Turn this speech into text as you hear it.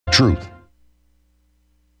Truth.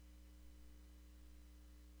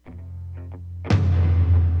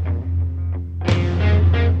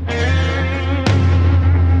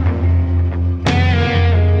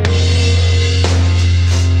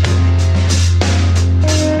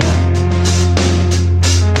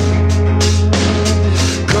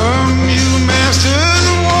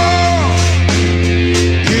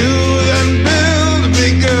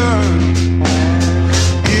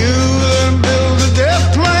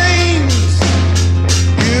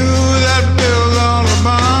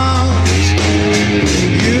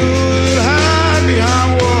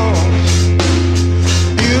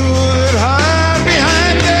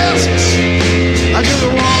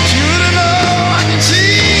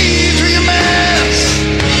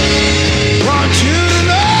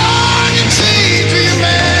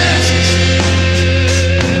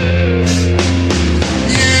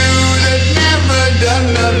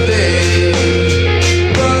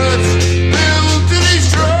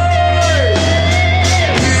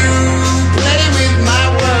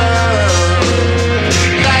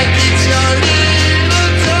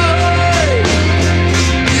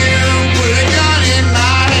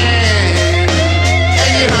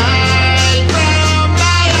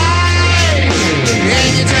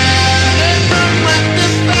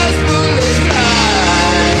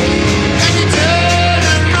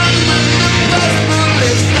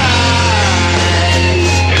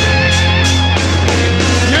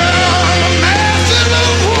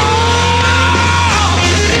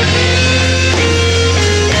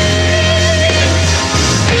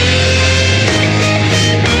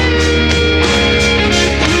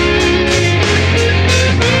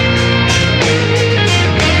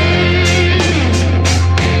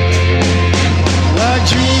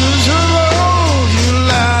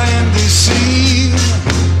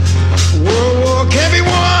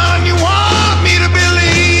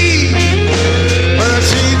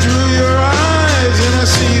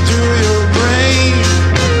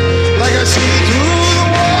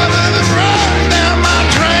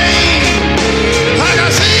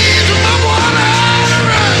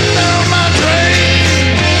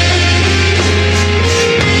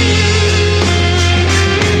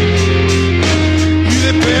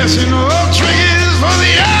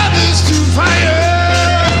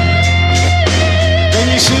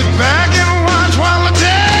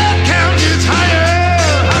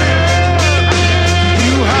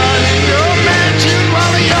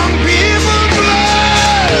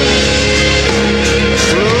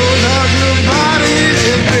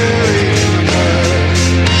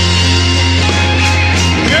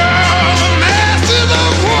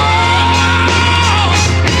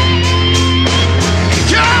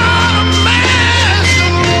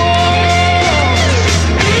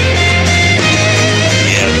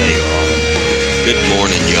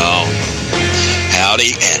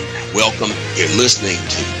 Listening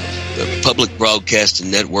to the Public Broadcasting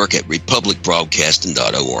Network at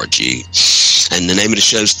republicbroadcasting.org. And the name of the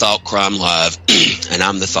show is Thought Crime Live, and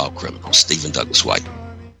I'm the Thought Criminal, Stephen Douglas White.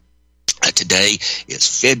 Today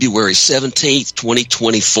is February 17th,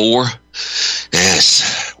 2024.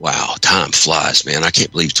 Yes, wow, time flies, man. I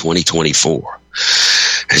can't believe 2024.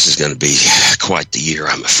 This is going to be quite the year,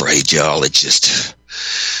 I'm afraid, y'all. It just...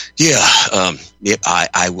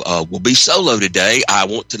 I will be solo today. I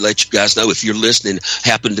want to let you guys know, if you're listening,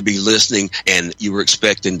 happen to be listening, and you were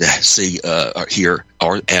expecting to see or hear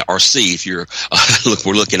or see, if you're look,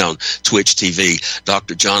 we're looking on Twitch TV.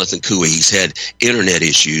 Dr. Jonathan Cooey, he's had internet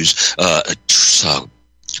issues.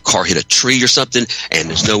 Car hit a tree or something, and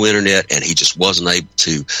there's no internet, and he just wasn't able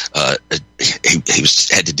to. He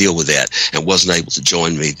had to deal with that and wasn't able to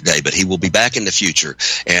join me today. But he will be back in the future,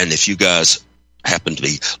 and if you guys happen to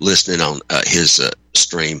be listening on his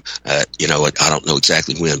stream, I don't know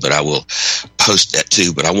exactly when, but I will post that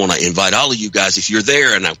too. But I want to invite all of you guys, if you're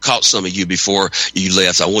there, and I've caught some of you before you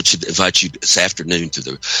left, I want to invite you this afternoon to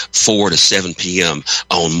the 4 to 7 p.m.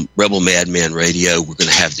 on Rebel Madman Radio. We're going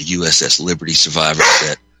to have the USS Liberty survivor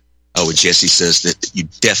set. Oh, and Jesse says that you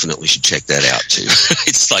definitely should check that out too.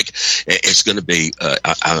 It's going to be.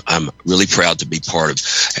 I'm really proud to be part of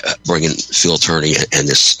bringing Phil Turney and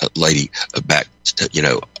this lady back.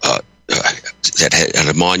 That had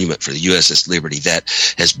a monument for the USS Liberty that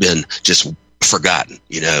has been just forgotten.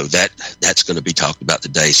 That's going to be talked about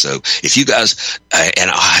today. So if you guys, and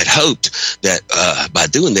I had hoped that by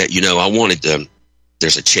doing that, I wanted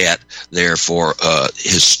there's a chat there for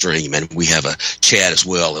his stream, and we have a chat as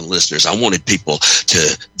well. And listeners, I wanted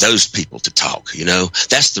those people to talk.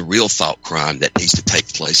 That's the real thought crime that needs to take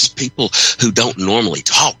place. People who don't normally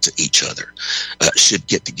talk to each other should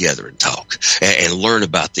get together and talk and learn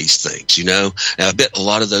about these things. Now, I bet a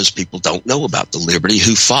lot of those people don't know about the liberty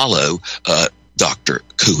who follow Dr.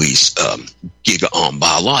 Cooey's Giga on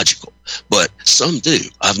Biological, but some do.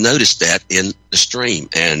 I've noticed that in the stream,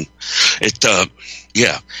 and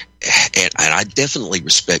and I definitely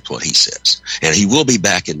respect what he says, and he will be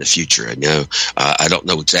back in the future. I don't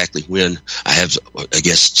know exactly when. I have a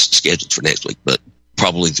guest scheduled for next week, but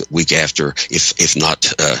probably the week after, if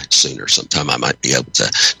not sooner. Sometime I might be able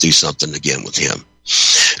to do something again with him.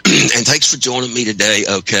 And thanks for joining me today.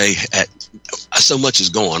 Okay, so much is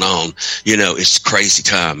going on. It's a crazy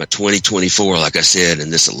time. 2024, like I said,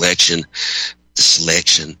 and this election,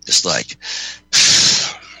 it's like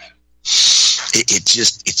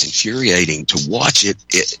it's infuriating to watch it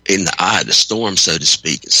in the eye of the storm, so to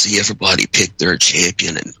speak, and see everybody pick their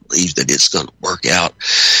champion and believe that it's going to work out,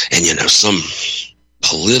 and some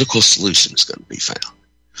political solution is going to be found.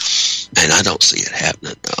 And I don't see it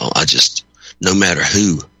happening. No matter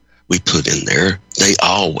who we put in there, they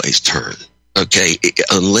always turn. Okay,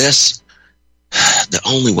 unless the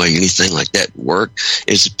only way anything like that work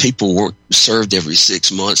is if people served every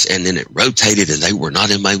 6 months and then it rotated and they were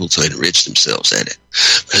not able to enrich themselves at it.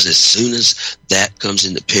 Because as soon as that comes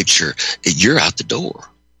in the picture, you're out the door.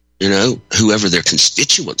 Whoever their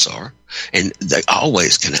constituents are, and they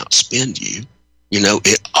always can outspend you.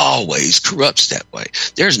 It always corrupts that way.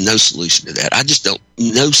 There's no solution to that. I just don't,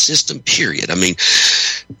 no system, period. I mean,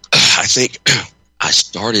 I think I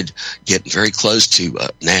started getting very close to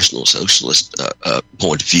National Socialist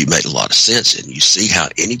point of view made a lot of sense. And you see how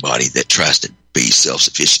anybody that tries to be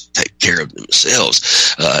self-sufficient, take care of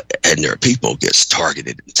themselves, and their people gets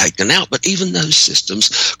targeted and taken out. But even those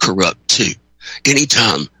systems corrupt too.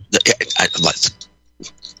 Anytime,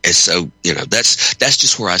 and so, that's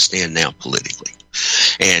just where I stand now politically.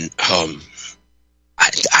 And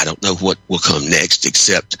I don't know what will come next,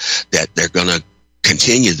 except that they're going to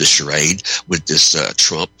continue the charade with this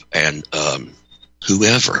Trump and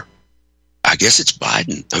whoever. I guess it's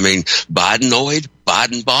Biden. I mean, Bidenoid,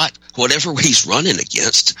 Biden bot, whatever he's running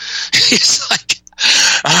against. It's like,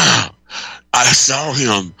 I saw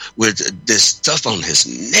him with this stuff on his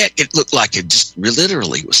neck. It looked like it just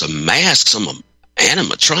literally was a mask, some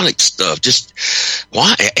animatronic stuff. Just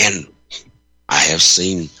why? And I have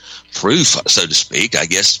seen proof, so to speak, I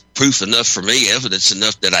guess proof enough for me, evidence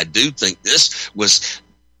enough that I do think this was,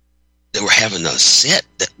 they were having a set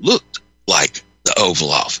that looked like the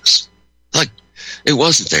Oval Office. Like it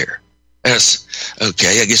wasn't there. That's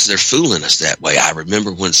okay. I guess they're fooling us that way. I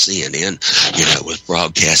remember when CNN, was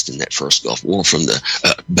broadcasting that first Gulf War from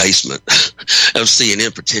the basement of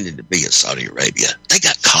CNN, pretending to be in Saudi Arabia. They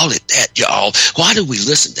got called it that, y'all. Why do we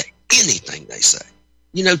listen to anything they say?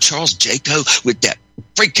 Charles Jaco with that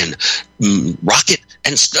freaking rocket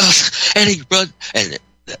and stuff, and he run, and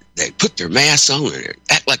they put their masks on and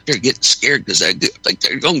act like they're getting scared because they think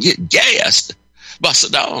they're going to get gassed by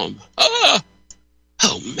Saddam.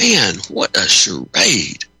 Oh man, what a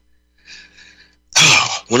charade!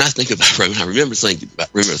 When I think about it, I remember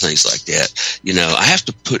things like that. I have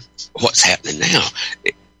to put what's happening now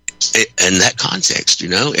in that context.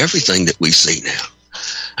 Everything that we see now.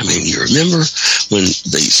 I mean, you remember when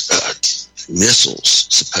these missiles,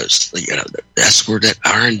 supposedly, that's where that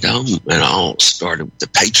Iron Dome and all started. The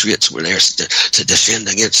Patriots were there to defend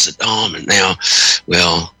against Saddam, and now,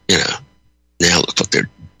 now look what they're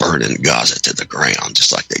burning Gaza to the ground,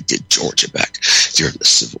 just like they did Georgia back during the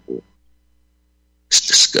Civil War. It's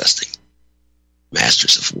disgusting.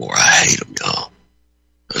 Masters of war. I hate them, y'all.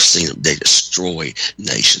 I've seen them. They destroy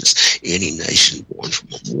nations. Any nation born from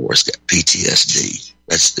a war has got PTSD.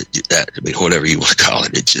 Whatever you want to call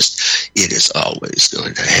it. It is always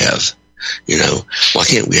going to have, why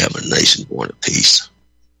can't we have a nation born of peace?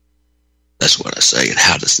 That's what I say. And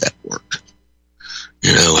how does that work?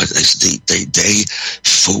 They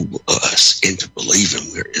fool us into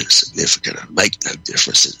believing we're insignificant and make no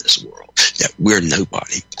difference in this world, that we're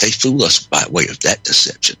nobody. They fool us by way of that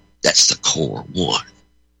deception. That's the core one.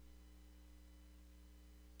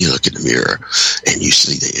 You look in the mirror and you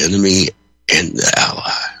see the enemy and the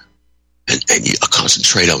ally. And you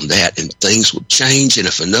concentrate on that and things will change. And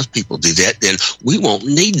if enough people do that, then we won't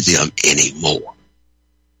need them anymore.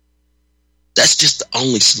 That's just the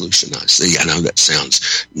only solution I see. I know that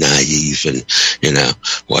sounds naive and,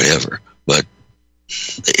 whatever, but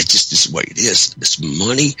it's just this way it is. It's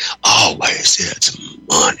money. Always, it's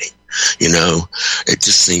money. It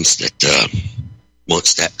just seems that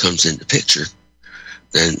once that comes into picture,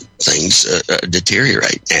 then things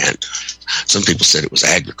deteriorate. And some people said it was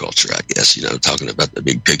agriculture, I guess, talking about the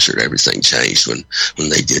big picture. Everything changed when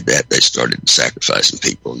they did that. They started sacrificing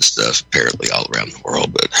people and stuff, apparently all around the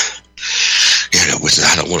world. But, I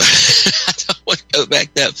don't want to go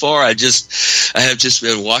back that far. I have just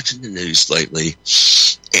been watching the news lately,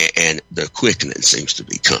 and the quickening seems to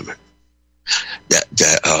be coming. That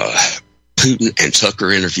Putin and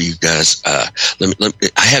Tucker interview, guys. I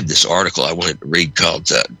have this article I wanted to read called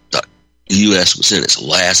 "The U.S. was in its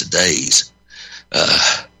last days," but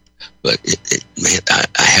I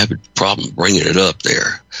have a problem bringing it up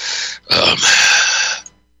there.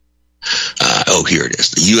 Here it is.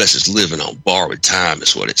 The U.S. is living on borrowed time,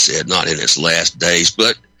 is what it said, not in its last days.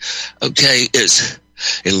 But okay, it's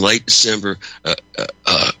in late December.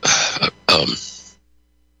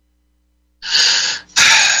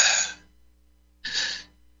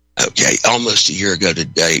 Okay, almost a year ago to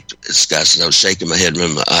date, this guy said, I was shaking my head and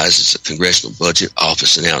rubbing my eyes as the Congressional Budget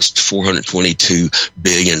Office announced $422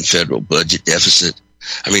 billion federal budget deficit.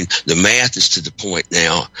 I mean, the math is to the point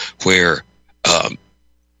now where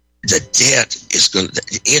the debt is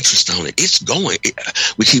the interest on it, it's going.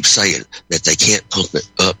 We keep saying that they can't pump it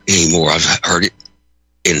up anymore. I've heard it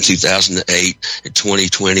in 2008 and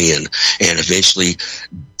 2020 and eventually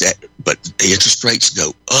that, but the interest rates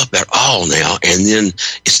go up at all now. And then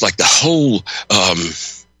it's like the whole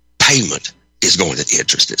payment is going to the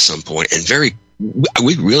interest at some point. And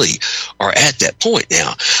we really are at that point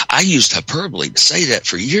now. I used hyperbole to say that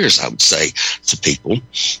for years. I would say to people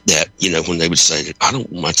that, when they would say that I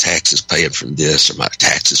don't want my taxes paying for this or my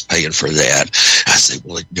taxes paying for that, I say,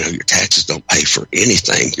 well, your taxes don't pay for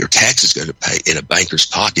anything. Your taxes go to pay in a banker's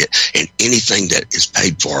pocket, and anything that is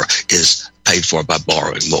paid for is paid for by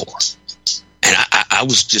borrowing more. And I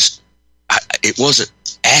was just, it wasn't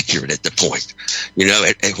accurate at the point,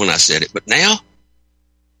 when I said it. But now,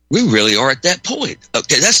 we really are at that point.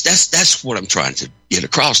 Okay, that's what I'm trying to get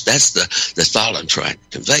across. That's the thought I'm trying to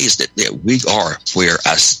convey, is that we are where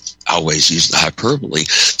I always use the hyperbole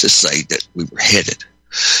to say that we were headed.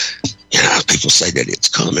 People say that it's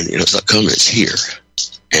coming. It's not coming. It's here.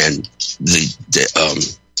 And this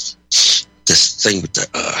thing with the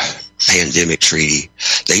pandemic treaty,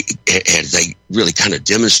 they really kind of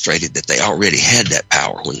demonstrated that they already had that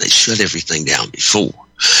power when they shut everything down before.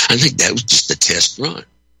 I think that was just a test run.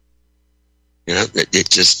 It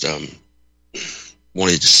just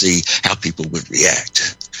wanted to see how people would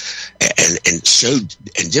react and showed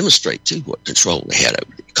and demonstrate, too, what control they had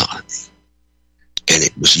over the economy. And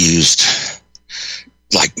it was used,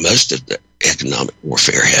 like most of the economic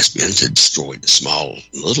warfare has been, to destroy the small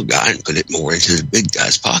little guy and put it more into the big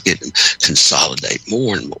guy's pocket and consolidate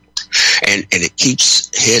more and more. And it keeps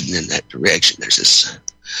heading in that direction. There's this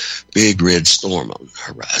big red storm on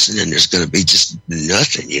the horizon, and there's going to be just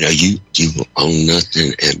nothing. You will own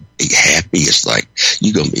nothing and be happy. It's like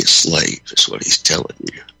you're going to be a slave. That's what he's telling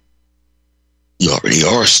you. You already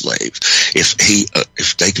are a slave.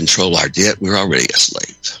 If they control our debt, we're already a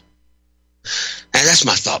slave. And that's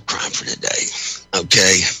my thought crime for today.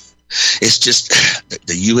 Okay, it's just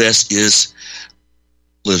the U.S. is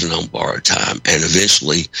living on borrowed time, and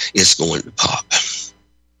eventually it's going to pop.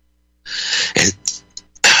 And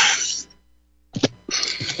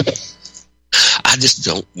I just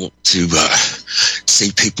don't want to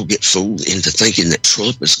see people get fooled into thinking that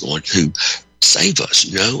Trump is going to save us,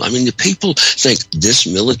 I mean, the people think this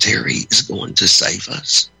military is going to save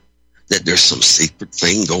us, that there's some secret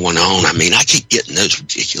thing going on. I mean, I keep getting those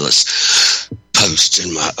ridiculous posts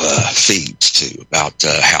in my feeds, too, about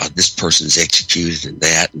how this person's executed and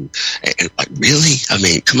that. And like, really? I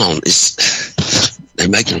mean, come on. They're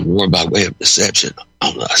making war by way of deception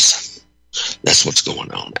on us. That's what's going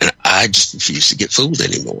on. And I just refuse to get fooled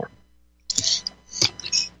anymore.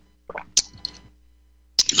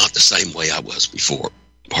 Not the same way I was before.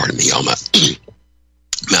 Pardon me, all my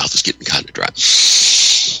mouth is getting kind of dry.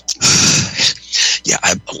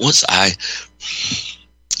 Once I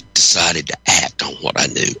decided to act on what I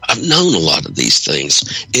knew, I've known a lot of these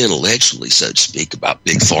things intellectually, so to speak, about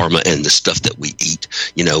big pharma and the stuff that we eat.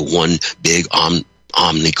 One big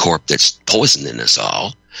omnicorp that's poisoning us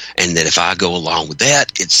all. And that if I go along with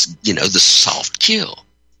that, it's, the soft kill.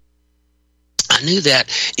 I knew that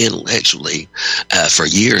intellectually for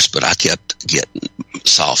years, but I kept getting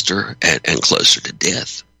softer and closer to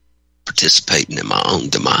death, participating in my own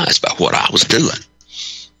demise by what I was doing.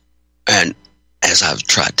 And as I've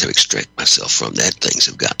tried to extract myself from that, things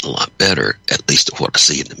have gotten a lot better, at least at what I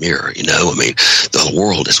see in the mirror. I mean, the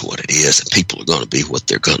world is what it is, and people are going to be what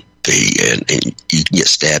they're going to be, and you can get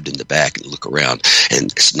stabbed in the back and look around,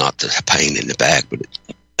 and it's not the pain in the back, but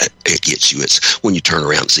it gets you. It's when you turn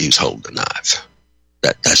around and see who's holding the knife.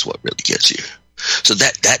 That's what really gets you. So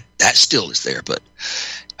that still is there, but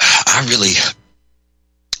I really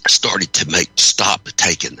started to stop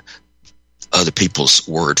taking other people's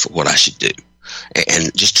word for what I should do,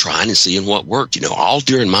 and just trying and seeing what worked. You know, all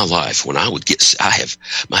during my life, when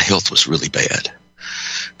my health was really bad.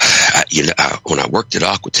 When I worked at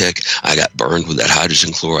Aquatech, I got burned with that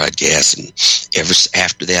hydrogen chloride gas, and ever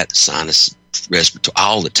after that, sinus, respiratory,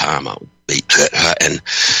 all the time I would be, and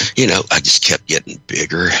I just kept getting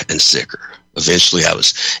bigger and sicker. Eventually, I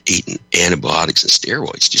was eating antibiotics and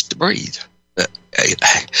steroids just to breathe.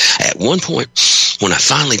 At one point, when I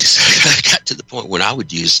finally I got to the point when I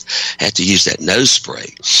had to use that nose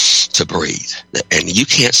spray to breathe, and you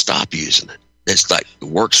can't stop using it. It's like it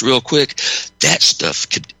works real quick. That stuff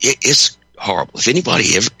it's horrible. If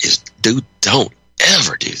anybody don't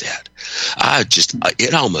ever do that.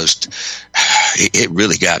 It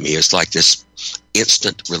really got me. It's like this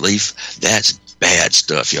instant relief. That's bad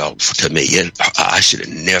stuff, y'all. To me, I should have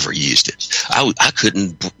never used it. I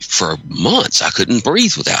couldn't for months. I couldn't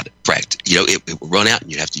breathe without it. It would run out,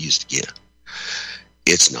 and you'd have to use it again.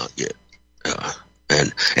 It's not good.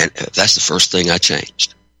 And that's the first thing I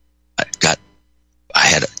changed. I got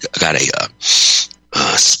a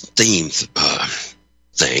steam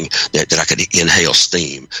thing that I could inhale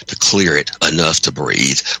steam to clear it enough to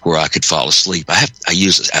breathe where I could fall asleep. I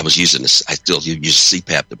still use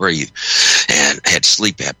CPAP to breathe, and I had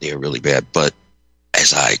sleep apnea really bad. But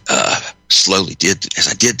as I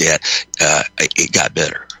did that, it got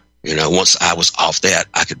better. Once I was off that,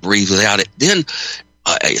 I could breathe without it. Then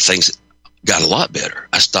things got a lot better.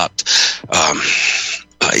 I stopped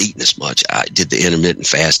eating as much. I did the intermittent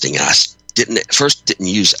fasting, and I didn't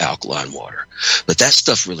use alkaline water, but that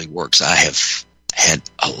stuff really works. I have had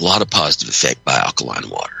a lot of positive effect by alkaline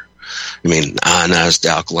water. I mean, ionized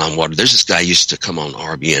alkaline water. There's this guy who used to come on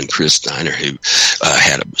RBN, Chris Steiner, who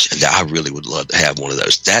I really would love to have one of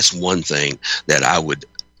those. That's one thing that I would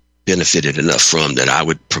benefited enough from that I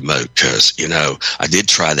would promote, because I did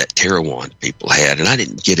try that Terrawand people had, and I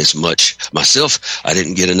didn't get as much myself. I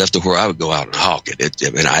didn't get enough to where I would go out and hawk it.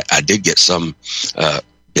 I did get some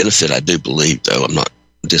benefit, I do believe, though. I'm not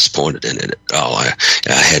disappointed in it at all. I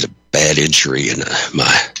had a bad injury in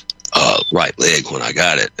my right leg when I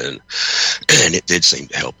got it, and it did seem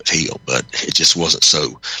to help it heal, but it just wasn't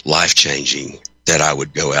so life-changing that I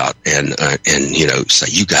would go out and say,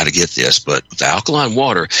 you got to get this. But with the alkaline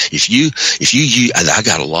water, if you use, I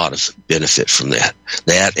got a lot of benefit from that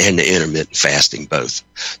and the intermittent fasting, both.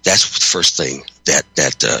 That's the first thing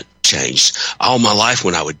that changed. All my life,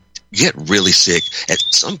 when I would get really sick, at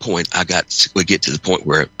some point would get to the point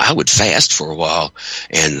where I would fast for a while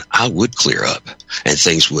and I would clear up, and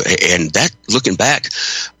things would, and that, looking back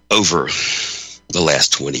over the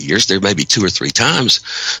last 20 years, there may be 2 or 3 times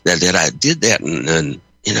that I did that, and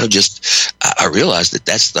I realized that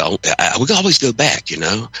that's we always go back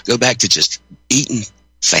to just eating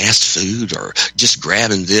fast food or just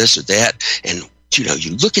grabbing this or that, and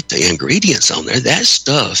you look at the ingredients on there, that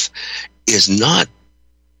stuff is not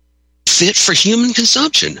fit for human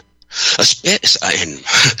consumption. And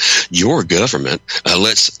your government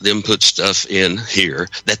lets them put stuff in here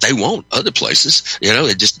that they won't other places.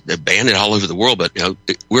 They ban it all over the world, but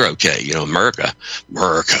we're okay. America,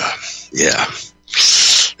 yeah,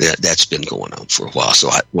 that's been going on for a while. So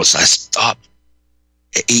once I stopped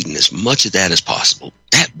eating as much of that as possible,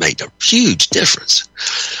 that made a huge difference.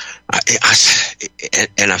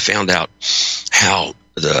 I found out how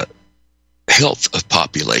the health of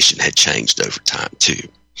population had changed over time too.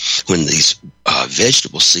 When these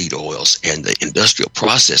vegetable seed oils and the industrial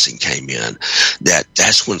processing came in,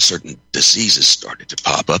 that's when certain diseases started to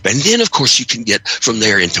pop up. And then, of course, you can get from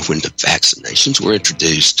there into when the vaccinations were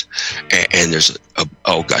introduced. And there's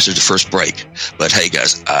there's the first break. But hey,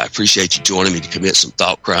 guys, I appreciate you joining me to commit some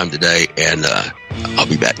thought crime today. And I'll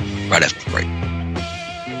be back right after the break.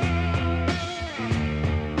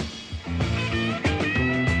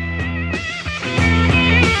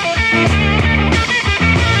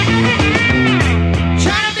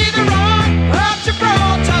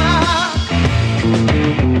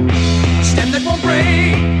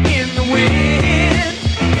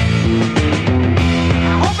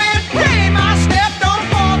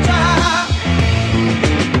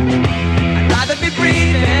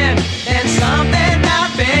 Something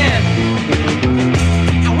I've been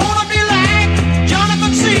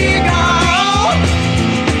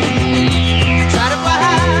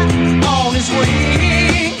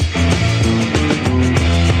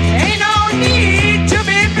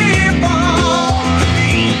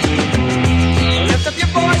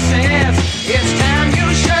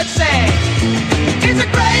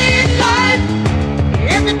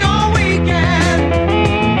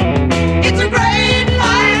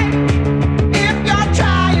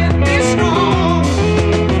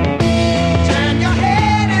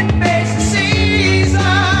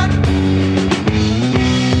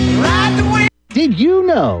Did you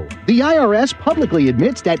know the IRS publicly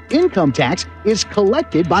admits that income tax is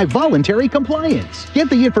collected by voluntary compliance? Get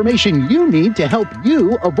the information you need to help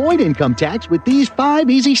you avoid income tax with these 5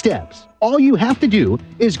 easy steps. All you have to do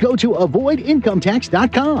is go to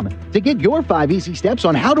avoidincometax.com to get your 5 easy steps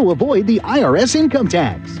on how to avoid the IRS income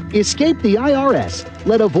tax. Escape the IRS.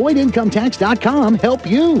 Let avoidincometax.com help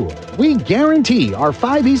you. We guarantee our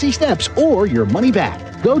 5 easy steps or your money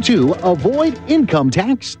back. Go to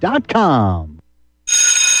avoidincometax.com.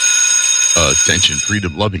 Attention,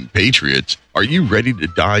 freedom-loving patriots. Are you ready to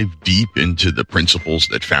dive deep into the principles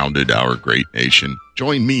that founded our great nation?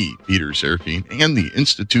 Join me, Peter Serafine, and the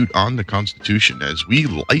Institute on the Constitution as we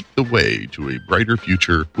light the way to a brighter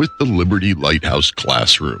future with the Liberty Lighthouse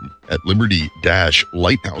Classroom. At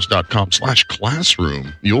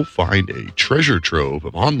liberty-lighthouse.com/classroom, you'll find a treasure trove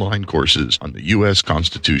of online courses on the U.S.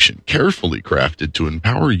 Constitution, carefully crafted to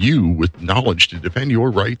empower you with knowledge to defend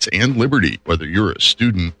your rights and liberty. Whether you're a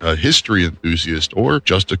student, a history enthusiast, or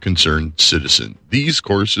just a concerned citizen, these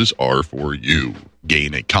courses are for you.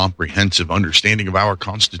 Gain a comprehensive understanding of our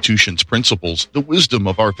Constitution's principles, the wisdom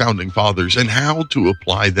of our founding fathers, and how to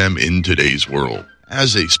apply them in today's world.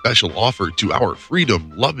 As a special offer to our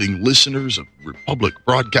freedom-loving listeners of Republic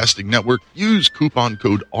Broadcasting Network, use coupon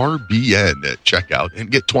code RBN at checkout and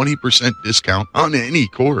get 20% discount on any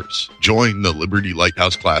course. Join the Liberty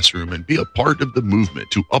Lighthouse Classroom and be a part of the movement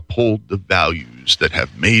to uphold the values that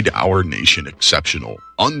have made our nation exceptional.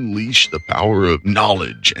 Unleash the power of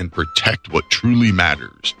knowledge and protect what truly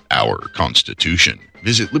matters, our Constitution.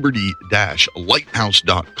 Visit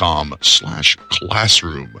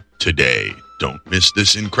liberty-lighthouse.com/classroom today. Don't miss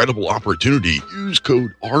this incredible opportunity. Use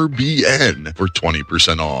code RBN for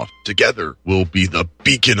 20% off. Together, we'll be the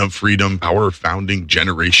beacon of freedom our founding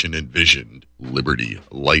generation envisioned. Liberty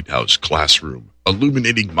Lighthouse Classroom.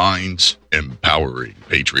 Illuminating minds, empowering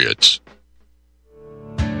patriots.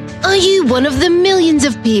 Are you one of the millions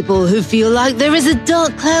of people who feel like there is a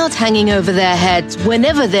dark cloud hanging over their heads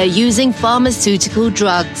whenever they're using pharmaceutical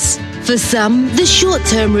drugs? For some, the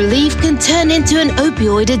short-term relief can turn into an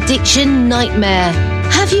opioid addiction nightmare.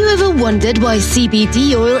 Have you ever wondered why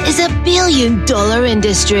CBD oil is a billion-dollar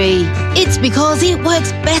industry? It's because it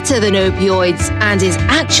works better than opioids and is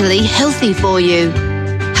actually healthy for you.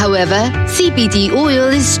 However, CBD oil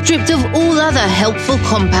is stripped of all other helpful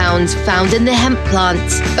compounds found in the hemp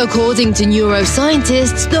plant. According to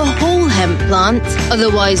neuroscientists, the whole hemp plant,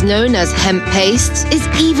 otherwise known as hemp paste, is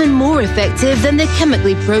even more effective than the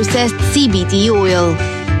chemically processed CBD oil.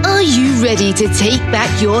 Are you ready to take back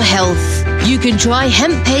your health? You can try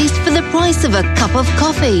hemp paste for the price of a cup of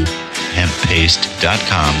coffee.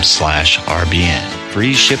 Hemppaste.com/RBN.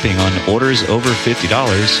 Free shipping on orders over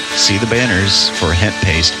 $50. See the banners for hemp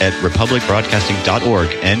paste at republicbroadcasting.org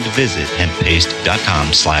and visit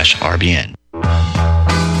hemppaste.com/RBN.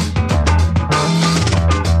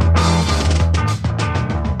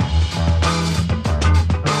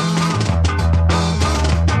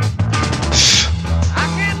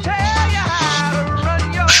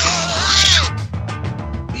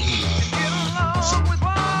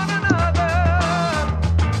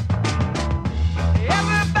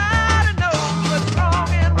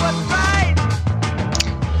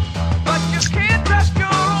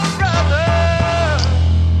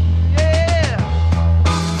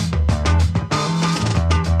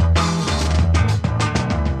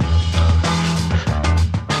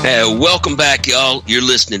 Welcome back, y'all. You're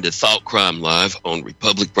listening to Thought Crime Live on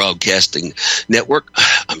Republic Broadcasting Network.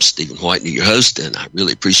 I'm Stephen Whitener, your host, and I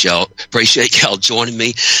really appreciate y'all joining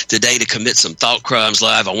me today to commit some Thought Crimes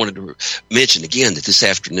Live. I wanted to mention again that this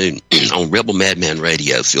afternoon on Rebel Madman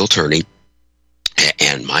Radio, Phil Turney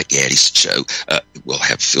and Mike Gaddy's show will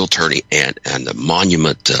have Phil Turney and the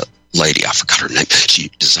monument lady. I forgot her name.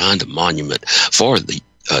 She designed a monument for the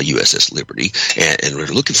USS Liberty, and we're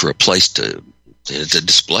looking for a place to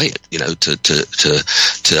display it,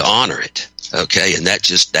 to honor it. Okay. And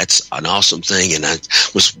that's an awesome thing. And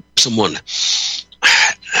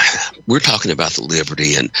we're talking about the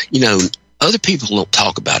Liberty, and, other people don't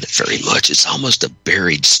talk about it very much. It's almost a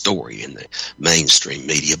buried story in the mainstream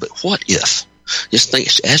media. But what if,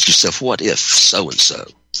 ask yourself, what if so-and-so,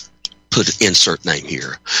 insert name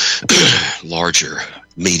here, larger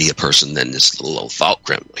media person than this little old thought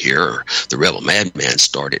criminal here, or the Rebel Madman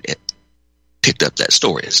picked up that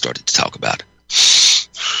story and started to talk about it.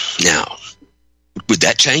 Now, would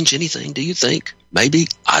that change anything, do you think? Maybe.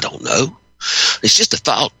 I don't know. It's just a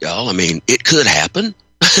thought, y'all. I mean, it could happen.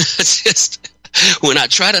 It's just, when I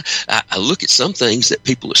try to, I look at some things that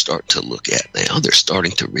people are starting to look at now. They're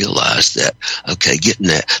starting to realize that, okay, getting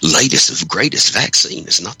that latest of greatest vaccine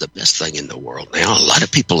is not the best thing in the world now. A lot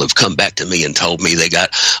of people have come back to me and told me they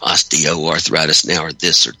got osteoarthritis now or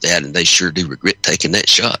this or that, and they sure do regret taking that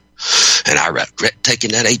shot. And I regret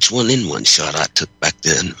taking that H1N1 shot I took back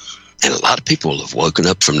then. And a lot of people have woken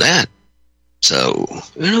up from that. So,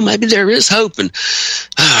 maybe there is hope. And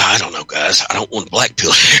I don't know, guys. I don't want to black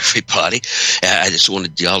pill everybody. I just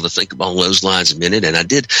wanted y'all to think along those lines a minute. And I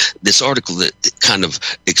did this article that kind of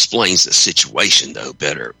explains the situation, though,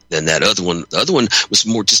 better than that other one. The other one was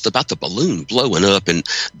more just about the balloon blowing up.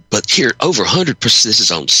 But here, over 100%, this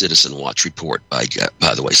is on Citizen Watch Report, by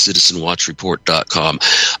the way, citizenwatchreport.com.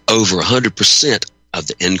 Over 100% of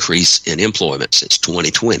the increase in employment since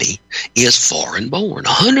 2020 is foreign born.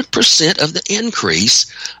 100% of the increase,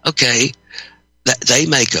 okay, that they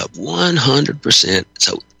make up 100%.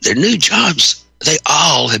 So their new jobs, they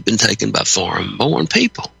all have been taken by foreign born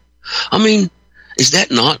people. I mean, is that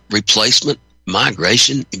not replacement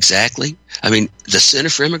migration exactly? I mean, the Center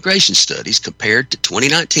for Immigration Studies compared to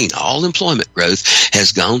 2019, all employment growth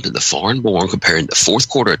has gone to the foreign born. Comparing the fourth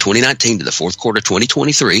quarter of 2019 to the fourth quarter of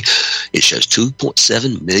 2023, it shows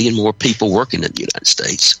 2.7 million more people working in the United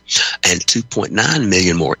States and 2.9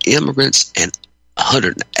 million more immigrants and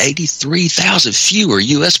 183,000 fewer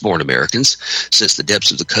U.S.-born Americans since the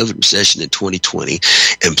depths of the COVID recession in 2020.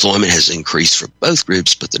 Employment has increased for both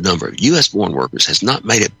groups, but the number of U.S.-born workers has not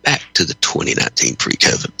made it back to the 2019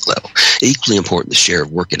 pre-COVID level. Equally important, the share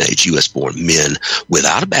of working-age U.S.-born men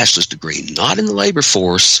without a bachelor's degree not in the labor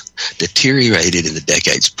force deteriorated in the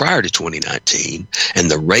decades prior to 2019,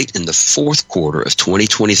 and the rate in the fourth quarter of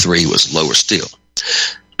 2023 was lower still.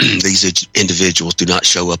 These individuals do not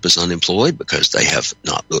show up as unemployed because they have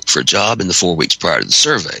not looked for a job in the 4 weeks prior to the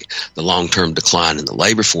survey. The long-term decline in the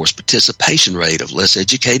labor force participation rate of less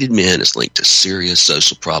educated men is linked to serious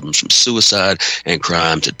social problems from suicide and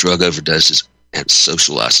crime to drug overdoses and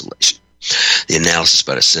social isolation. The analysis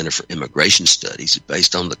by the Center for Immigration Studies is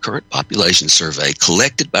based on the current population survey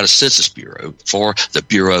collected by the Census Bureau for the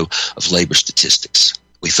Bureau of Labor Statistics.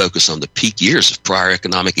 We focus on the peak years of prior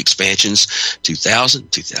economic expansions,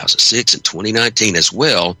 2000, 2006, and 2019, as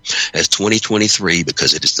well as 2023,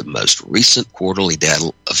 because it is the most recent quarterly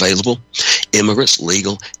data available. Immigrants,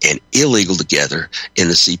 legal and illegal together in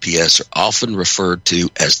the CPS, are often referred to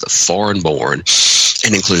as the foreign-born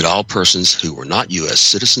and include all persons who were not U.S.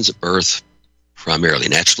 citizens at birth, primarily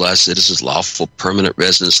naturalized citizens, lawful permanent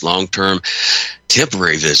residents, long-term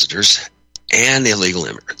temporary visitors, and illegal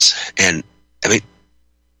immigrants. And, I mean,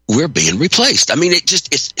 we're being replaced. I mean, it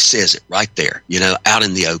says it right there, out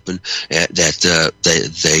in the open, that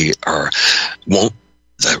they are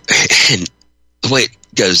and the way it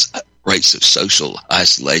goes, rates of social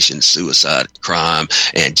isolation, suicide, crime,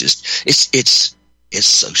 and just it's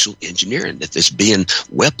social engineering that's being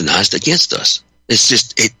weaponized against us.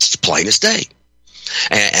 It's plain as day,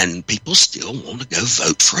 and people still want to go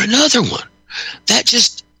vote for another one.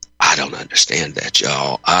 I don't understand that,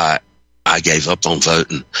 y'all. I gave up on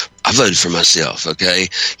voting. I voted for myself, okay?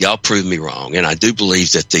 Y'all proved me wrong. And I do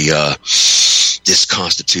believe that this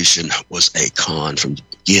Constitution was a con from the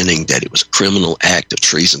beginning, that it was a criminal act of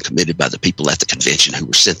treason committed by the people at the convention who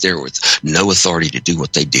were sent there with no authority to do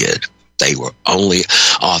what they did. They were only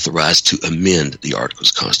authorized to amend the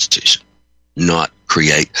Articles of Constitution, not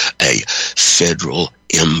create a federal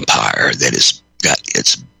empire that has got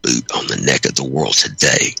its boot on the neck of the world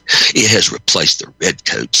today. It has replaced the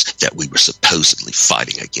redcoats that we were supposedly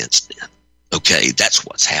fighting against then. Okay, that's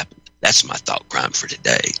what's happened. That's my thought crime for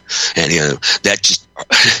today. And,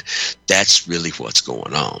 that's really what's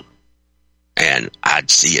going on. And I'd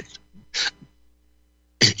see it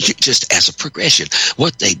just as a progression.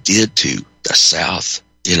 What they did to the South,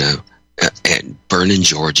 and burning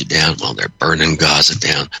Georgia down, well, they're burning Gaza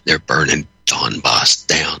down. They're burning Donbass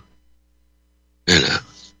down.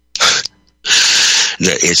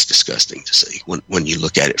 It's disgusting to see when you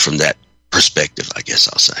look at it from that perspective, I guess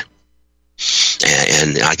I'll say.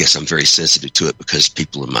 And I guess I'm very sensitive to it because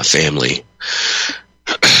people in my family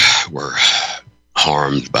were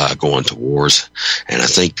harmed by going to wars, and I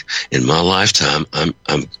think in my lifetime,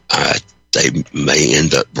 they may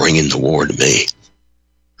end up bringing the war to me.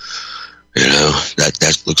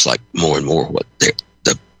 That looks like more and more what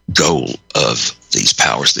the goal of these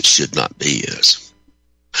powers that should not be is.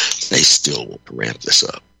 They still want to ramp this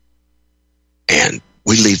up. And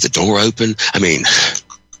we leave the door open. I mean,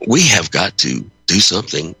 we have got to do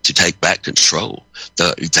something to take back control.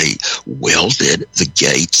 They welded the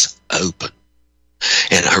gates open.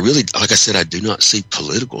 And I really, like I said, I do not see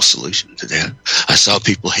political solution to that. I saw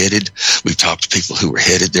people we've talked to people who were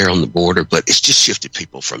headed there on the border, but it's just shifted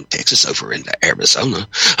people from Texas over into Arizona.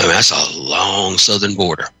 I mean, that's a long southern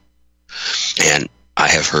border. And I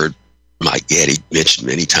have heard Mike Getty mention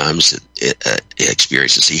many times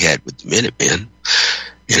experiences he had with the Minutemen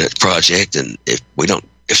in a project. And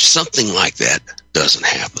if something like that doesn't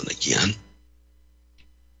happen again,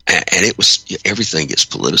 and everything gets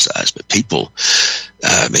politicized, but people,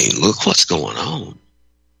 I mean, look what's going on.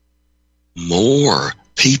 More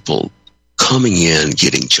people coming in,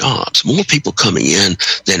 getting jobs, more people coming in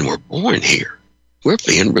than were born here. We're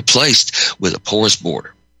being replaced with a porous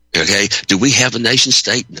border. Okay. Do we have a nation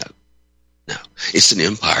state? No. It's an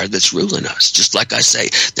empire that's ruling us. Just like I say,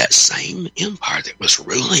 that same empire that was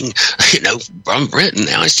ruling, from Britain,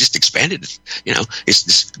 now it's just expanded. It's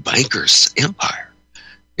this banker's empire.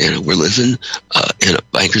 We're living in a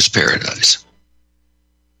banker's paradise.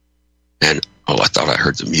 And, I thought I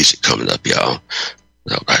heard the music coming up, y'all.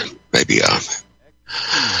 Maybe, yeah.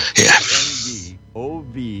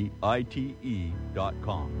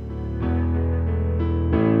 NDOVITE.com.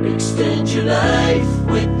 Extend your life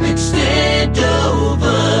with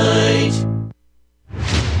Extendovite.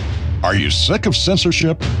 Are you sick of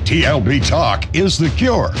censorship? TLB Talk is the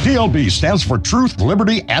cure. TLB stands for Truth,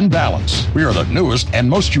 Liberty, and Balance. We are the newest and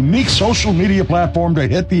most unique social media platform to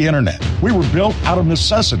hit the internet. We were built out of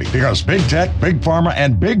necessity because Big Tech, Big Pharma,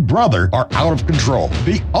 and Big Brother are out of control.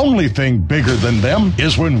 The only thing bigger than them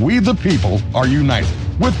is when we the people are united.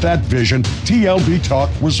 With that vision, TLB Talk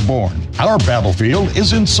was born. Our battlefield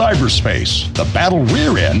is in cyberspace. The battle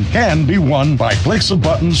we're in can be won by clicks of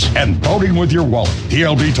buttons and voting with your wallet.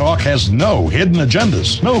 TLB Talk has no hidden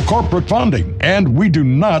agendas, no corporate funding, and we do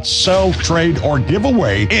not sell, trade, or give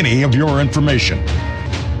away any of your information.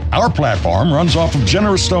 Our platform runs off of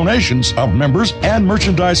generous donations of members and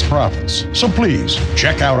merchandise profits. So please,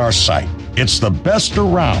 check out our site. It's the best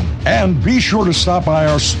around. And be sure to stop by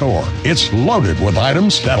our store. It's loaded with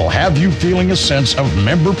items that'll have you feeling a sense of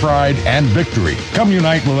member pride and victory. Come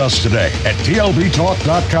unite with us today at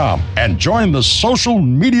tlbtalk.com and join the social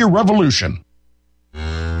media revolution.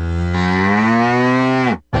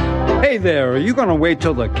 Hey there, are you going to wait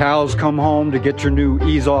till the cows come home to get your new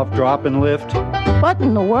ease-off drop-and lift? What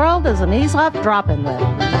in the world is an ease-off drop-and lift?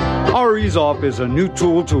 Our ease-off is a new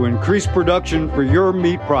tool to increase production for your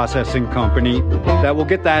meat processing company that will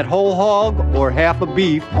get that whole hog or half a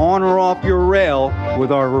beef on or off your rail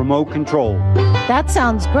with our remote control. That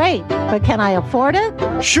sounds great, but can I afford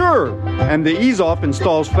it? Sure, and the ease-off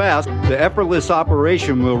installs fast. The effortless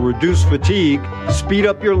operation will reduce fatigue, speed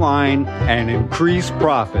up your line, and increase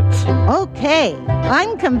profits. Okay,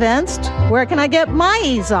 I'm convinced. Where can I get my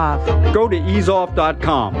ease-off? Go to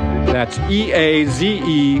easeoff.com. That's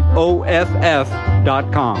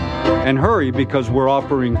EAZEOFF.com. And hurry because we're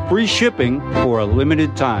offering free shipping for a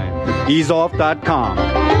limited time.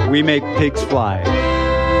 Easeoff.com. We make pigs fly.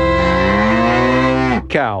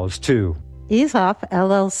 Cows, too. Easeoff,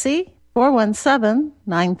 LLC,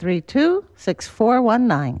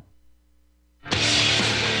 417-932-6419.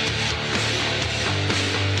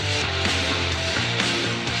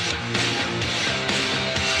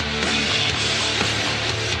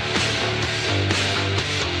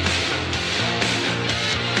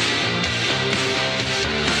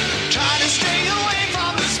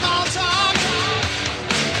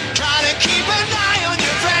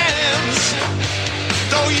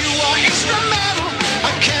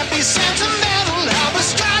 Sentimental, I was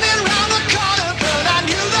starting round the corner, but I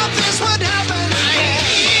knew that this would happen. My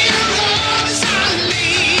heroes are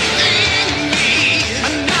leaving me,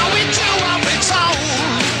 and now we do what we're told.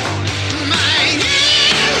 My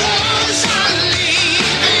heroes are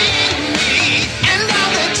leaving me, and on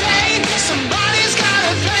the day somebody's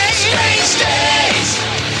gotta pay. Strange days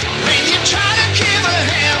when you try to give a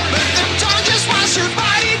hand, but the dawn just wants your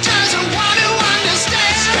body, doesn't want to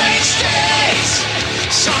understand. Strange days.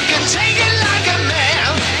 Some can take it like a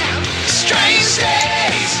man. Strange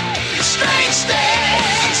days, strange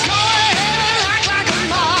days. Go ahead and act like a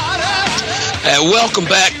martyr. Welcome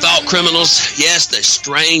back, Thought Criminals. Yes, the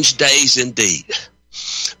strange days indeed.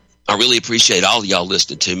 I really appreciate all of y'all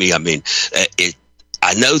listening to me. I mean,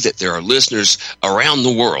 I know that there are listeners around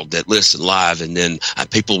the world that listen live, and then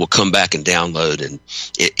people will come back and download, and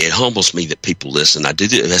it humbles me that people listen. I do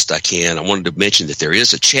the best I can. I wanted to mention that there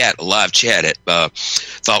is a live chat at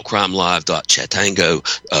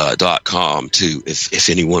thoughtcrimelive.chatango.com too, if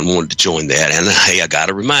anyone wanted to join that. And hey, I got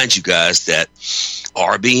to remind you guys that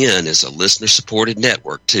RBN is a listener-supported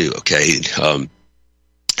network too, okay?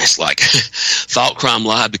 It's like Thought Crime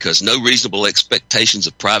Live, because no reasonable expectations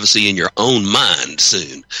of privacy in your own mind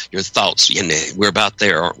soon. Your thoughts, we're about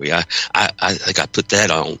there, aren't we? I think I put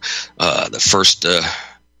that on the first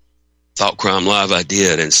Thought Crime Live I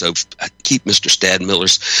did. And so I keep Mr.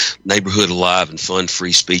 Stadmiller's neighborhood alive and fund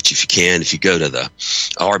free speech if you can. If you go to the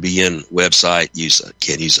RBN website, you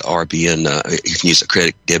can use RBN, you can use a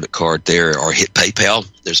credit debit card there, or hit PayPal.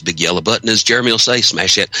 There's a big yellow button, as Jeremy will say.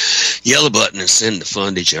 Smash that yellow button and send the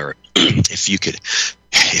fundage. Or if you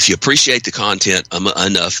appreciate the content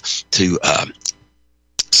enough to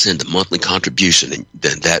send a monthly contribution, and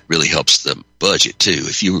then that really helps the budget too.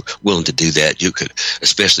 If you're willing to do that, you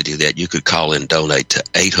could call in and donate to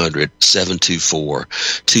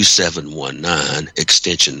 800-724-2719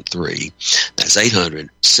 extension 3. That's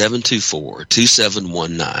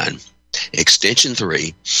 800-724-2719 extension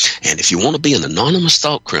 3. And if you want to be an anonymous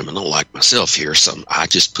thought criminal like myself here, I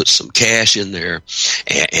just put some cash in there,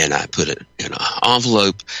 and I put it in an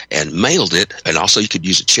envelope and mailed it. And also you could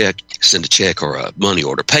use a check, send a check or a money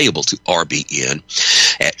order payable to RBN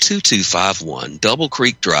at 2251 Double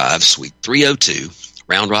Creek Drive, Suite 302,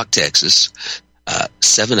 Round Rock, Texas,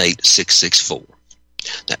 78664.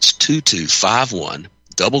 That's 2251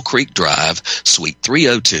 Double Creek Drive, Suite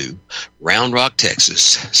 302, Round Rock,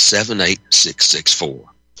 Texas, 78664.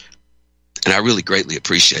 And I really greatly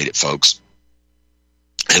appreciate it, folks.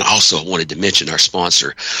 And also I wanted to mention our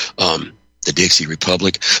sponsor, the Dixie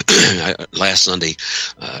Republic. Last Sunday,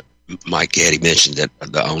 Mike Gaddy mentioned that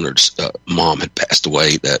the owner's mom had passed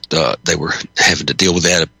away, that they were having to deal with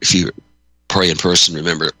that. If you pray in person,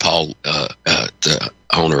 remember Paul, the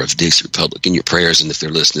owner of Dixie Republic, in your prayers. And if they're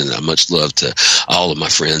listening, much love to all of my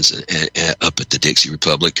friends up at the Dixie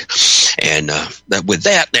Republic. And with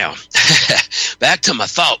that, now back to my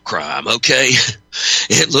thought crime. Okay,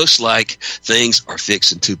 it looks like things are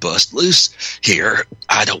fixing to bust loose here.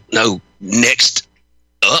 I don't know. Next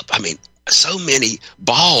up, I mean, so many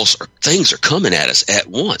balls or things are coming at us at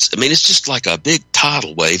once. I mean, it's just like a big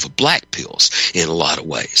tidal wave of black pills in a lot of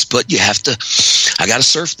ways. But you have to, I got to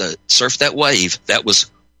surf that wave. That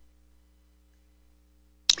was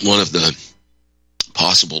one of the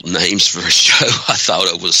possible names for a show. I thought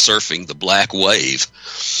it was Surfing the Black Wave,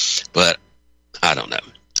 but I don't know.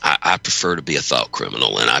 I prefer to be a thought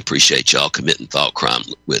criminal, and I appreciate y'all committing thought crime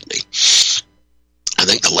with me. I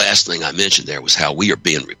think the last thing I mentioned there was how we are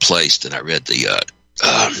being replaced, and I read the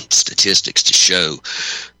statistics to show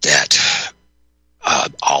that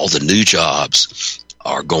all the new jobs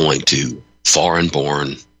are going to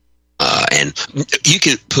foreign-born, and you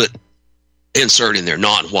can insert in there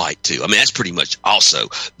non-white too. I mean, that's pretty much also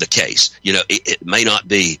the case. You know, it may not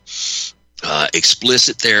be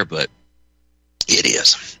explicit there, but it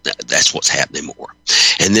is. That's what's happening more.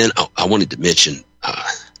 And then I wanted to mention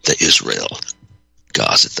the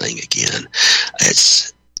Israel-Gaza thing again.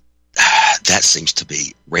 That seems to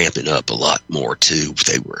be ramping up a lot more too.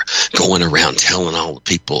 They were going around telling all the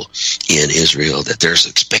people in Israel that they're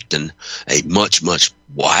expecting a much, much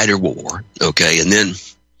wider war. Okay, and then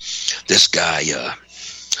this guy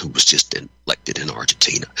who was just elected in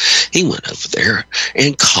Argentina, he went over there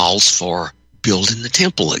and calls for building the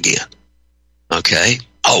temple again. Okay.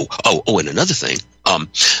 Oh, and another thing. I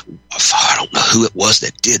don't know who it was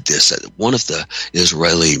that did this. One of the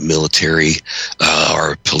Israeli military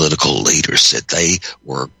or political leaders said they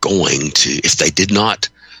were going to, if they did not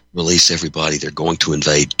release everybody, they're going to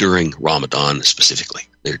invade during Ramadan specifically.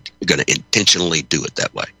 They're going to intentionally do it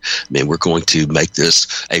that way. I mean, we're going to make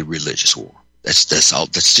this a religious war. That's all.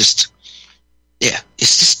 That's just, yeah,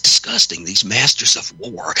 it's just disgusting. These masters of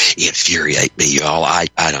war infuriate me, y'all. I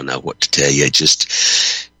don't know what to tell you.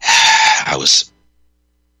 I was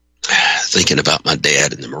thinking about my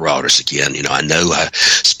dad and the Marauders again. You know, I know I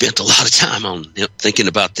spent a lot of time on thinking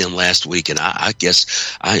about them last week, and I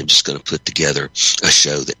guess I am just going to put together a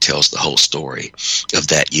show that tells the whole story of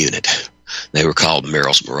that unit. They were called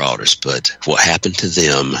Merrill's Marauders, but what happened to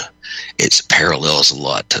them, it parallels a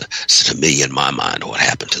lot to me in my mind what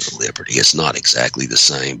happened to the Liberty. It's not exactly the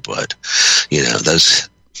same, but, you know,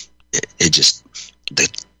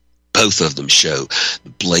 both of them show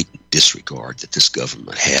the blatant disregard that this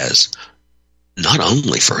government has, not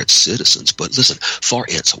only for its citizens, but listen, for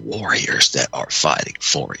its warriors that are fighting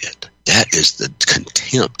for it. That is the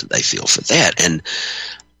contempt they feel for that. And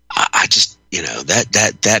I just, you know,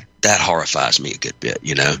 that horrifies me a good bit,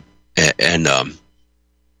 you know, and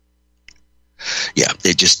yeah,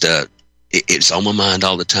 it just, it's on my mind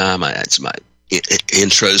all the time. It's my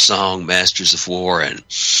intro song, Masters of War. And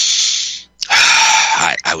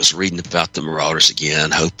I was reading about the Marauders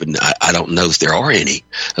again, hoping, I don't know if there are any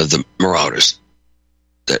of the Marauders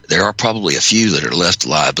there are probably a few that are left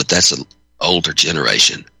alive, but that's an older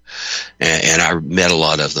generation. And I met a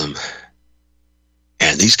lot of them.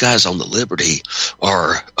 And these guys on the Liberty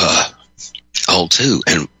are old too,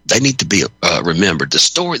 and they need to be remembered. The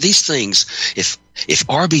story, these things, if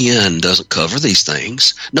RBN doesn't cover these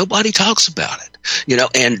things, nobody talks about it,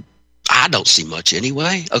 and I don't see much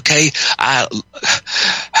anyway. Okay. I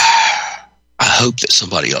hope that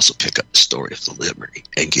somebody else will pick up the story of the Liberty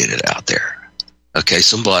and get it out there. Okay.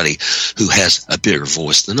 Somebody who has a bigger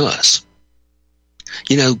voice than us,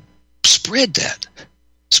 spread that,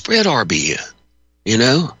 spread RBN,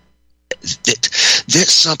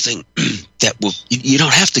 that's something that you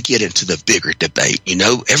don't have to get into the bigger debate.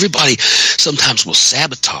 Everybody sometimes will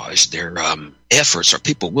sabotage their efforts, or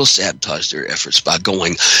people will sabotage their efforts by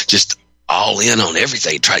going just all in on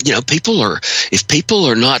everything. If people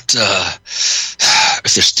are not,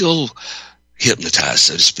 if they're still hypnotized,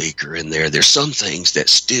 so to speak, or in there's some things that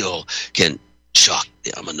still can shock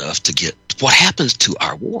them enough to get. What happens to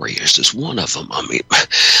our warriors is one of them. I mean,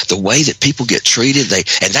 the way that people get treated,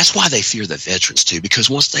 and that's why they fear the veterans too, because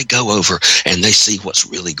once they go over and they see what's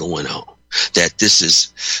really going on, that this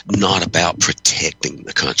is not about protecting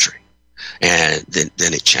the country, and then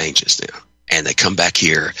it changes them, and they come back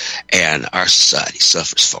here, and our society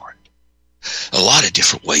suffers for it a lot of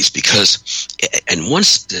different ways, because, and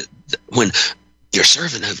once when you're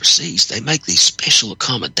serving overseas, they make these special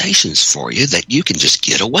accommodations for you that you can just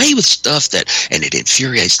get away with stuff and it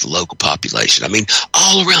infuriates the local population. I mean,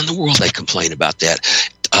 all around the world they complain about that,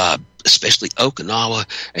 especially Okinawa,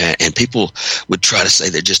 and people would try to say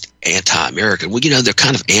they're just anti-American. Well, they're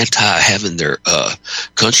kind of anti-having their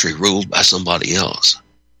country ruled by somebody else,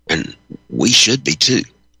 and we should be too.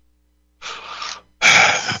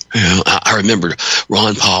 I remember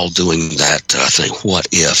Ron Paul doing that thing, what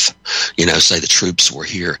if, say the troops were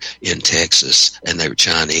here in Texas and they were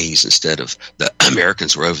Chinese instead of the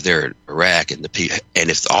Americans were over there in Iraq, and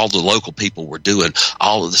if all the local people were doing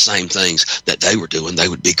all of the same things that they were doing, they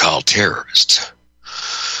would be called terrorists.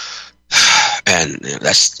 And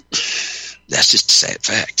that's just a sad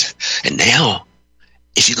fact. And now,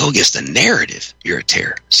 if you go against the narrative, you're a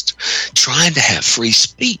terrorist. Trying to have free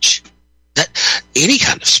speech, that any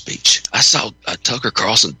kind of speech. I saw Tucker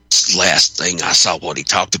Carlson's last thing. I saw what he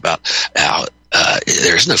talked about.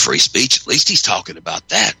 There's no free speech. At least he's talking about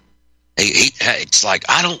that. It's like,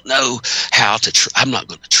 I don't know how to. I'm not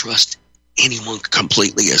going to trust anyone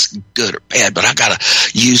completely as good or bad, but I got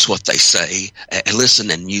to use what they say and listen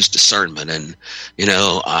and use discernment. And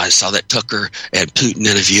I saw that Tucker and Putin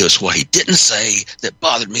interview. Is what he didn't say that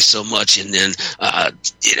bothered me so much. And then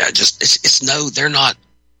they're not.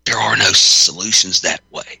 There are no solutions that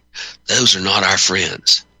way. Those are not our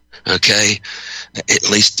friends. Okay? At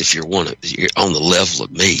least if you're you're on the level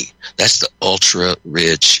of me. That's the ultra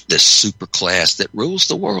rich, the super class that rules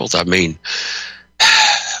the world. I mean,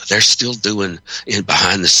 they're still doing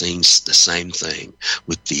behind the scenes the same thing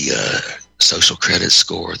with the social credit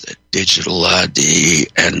score, the digital ID,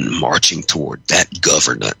 and marching toward that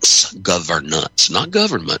governance, not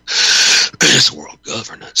government. It's world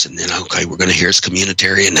governance. And then, okay, we're going to hear it's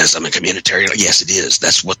communitarian. I'm a communitarian. Yes, it is.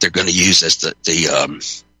 That's what they're going to use as the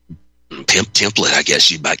template, I guess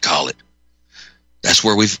you might call it. That's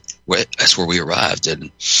where we arrived.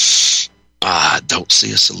 And I don't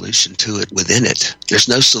see a solution to it within it. There's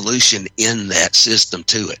no solution in that system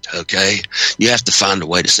to it. Okay. You have to find a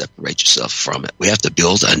way to separate yourself from it. We have to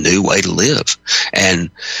build a new way to live. And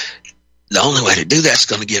the only way to do that's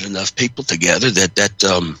going to get enough people together that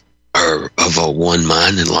are of a one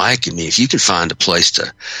mind and like. I mean, if you can find a place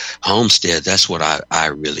to homestead, that's what I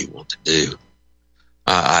really want to do.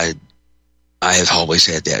 I have always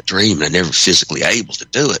had that dream, and I'm never physically able to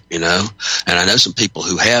do it, And I know some people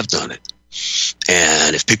who have done it.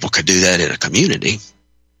 And if people could do that in a community,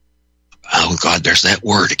 oh God, there's that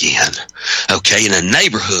word again. Okay, in a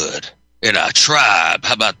neighborhood, in a tribe,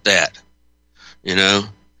 how about that?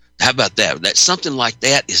 How about that? That something like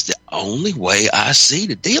that is the only way I see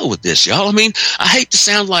to deal with this, y'all. I mean, I hate to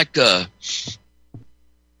sound like I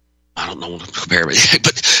don't know what to compare with,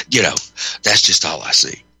 but that's just all I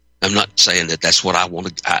see. I'm not saying that that's what I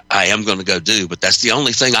want to. I am going to go do, but that's the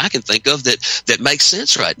only thing I can think of that makes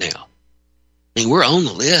sense right now. I mean, we're on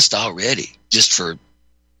the list already just for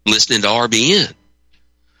listening to RBN.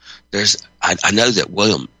 I know that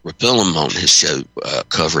William Rapillum on his show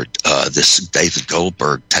covered this David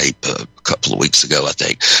Goldberg tape a couple of weeks ago, I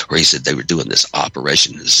think, where he said they were doing this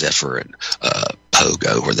Operation Zephyr and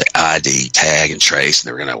Pogo, where they ID, tag, and trace, and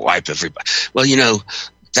they were going to wipe everybody. Well,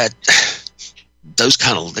 that those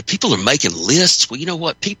kind of people are making lists. Well, you know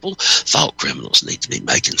what? Thought criminals need to be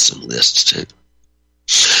making some lists too.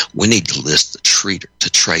 We need to list the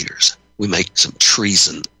traitors. We make some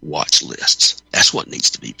treason watch lists. That's what needs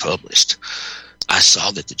to be published. I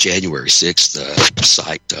saw that the January 6th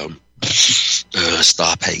site,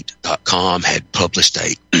 stophate.com, had published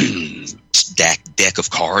a deck of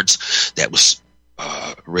cards that was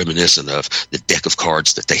reminiscent of the deck of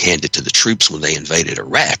cards that they handed to the troops when they invaded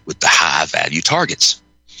Iraq with the high-value targets.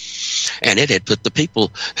 And it had put the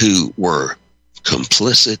people who were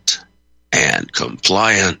complicit and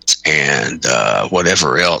compliant and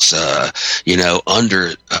whatever else,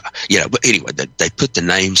 under, but anyway, they put the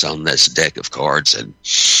names on this deck of cards, and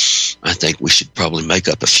I think we should probably make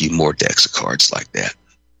up a few more decks of cards like that.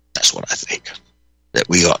 That's what I think, that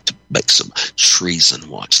we ought to make some treason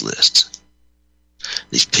watch lists.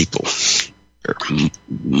 These people are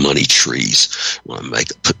money trees. Want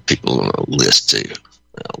to put people on a list too.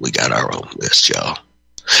 Well, we got our own list, y'all.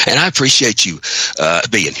 And I appreciate you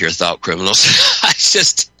being here, Thought Criminals.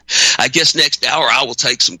 I guess next hour I will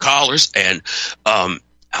take some callers, and I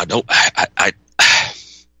don't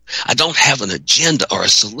have an agenda or a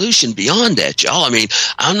solution beyond that, y'all. I mean,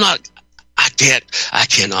 I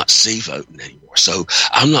cannot see voting anymore, so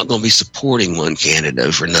I'm not going to be supporting one candidate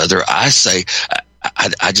over another. I say,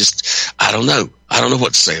 I don't know. I don't know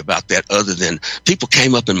what to say about that other than people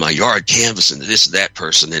came up in my yard canvassing this or that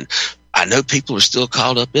person, and I know people are still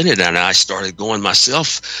caught up in it, and I started going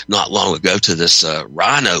myself not long ago to this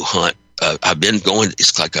rhino hunt. I've been going,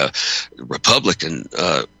 it's like a Republican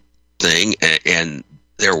thing, and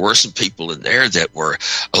there were some people in there that were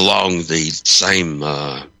along the same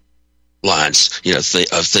lines,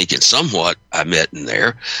 of thinking somewhat I met in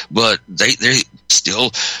there, but they're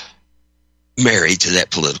still married to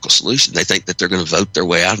that political solution. They think that they're going to vote their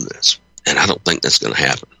way out of this, and I don't think that's going to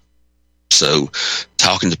happen. So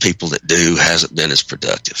talking to people that do hasn't been as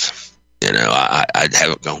productive. I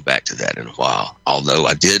haven't gone back to that in a while, although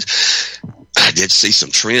I did see some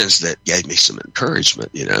trends that gave me some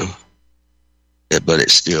encouragement, but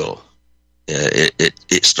it's still,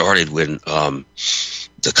 it started when the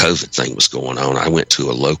COVID thing was going on. I went to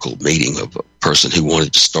a local meeting of a person who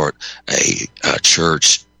wanted to start a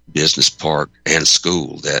church, business park, and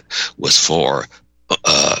school that was for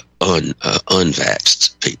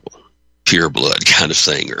unvaxxed people, pure blood kind of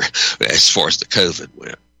thing, or as far as the COVID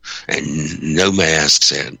went, and no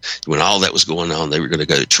masks. And when all that was going on, they were going to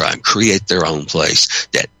go to try and create their own place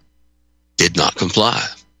that did not comply.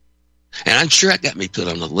 And I'm sure that got me put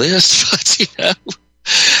on the list, but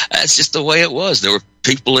that's just the way it was. There were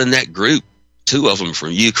people in that group, 2 of them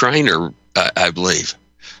from Ukraine, or I believe.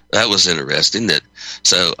 That was interesting.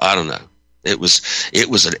 So I don't know. It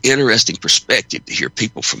was an interesting perspective to hear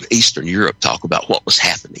people from Eastern Europe talk about what was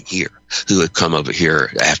happening here, who had come over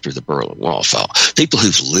here after the Berlin Wall fall. People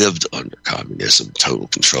who've lived under communism, total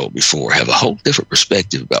control before, have a whole different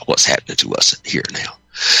perspective about what's happening to us here now.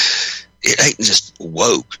 It ain't just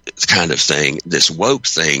woke kind of thing. This woke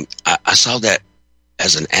thing, I saw that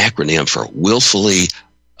as an acronym for willfully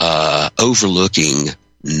overlooking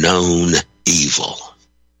known evil.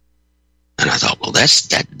 And I thought, well,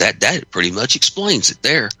 that pretty much explains it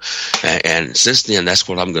there. And since then, that's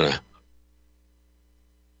what I'm gonna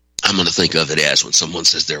think of it as when someone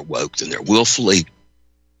says they're woke, then they're willfully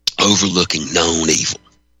overlooking known evil.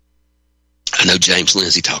 I know James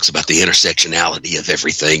Lindsay talks about the intersectionality of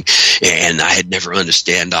everything, and I had never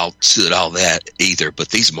understood all that either. But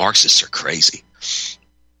these Marxists are crazy,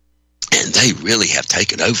 and they really have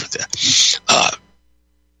taken over the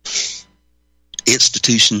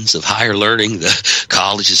institutions of higher learning, the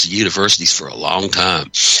colleges, the universities, for a long time.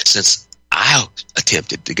 Since I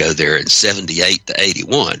attempted to go there in 78 to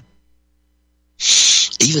 81,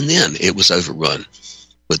 even then it was overrun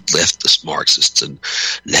with leftist Marxists, and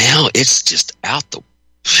now it's just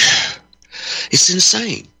it's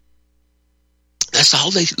insane. That's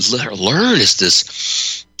all they learn is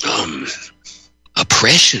this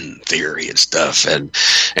oppression theory and stuff. And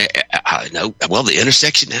I know, well, the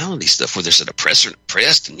intersectionality stuff where there's an oppressor and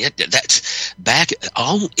oppressed, and yet that's back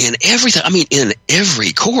all in everything. I mean, in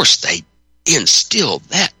every course they instill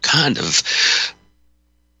that kind of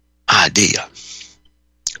idea.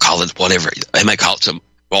 Call it whatever. They may call it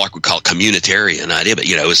like we call it communitarian idea, but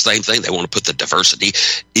it's the same thing. They want to put the diversity,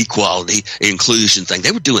 equality, inclusion thing.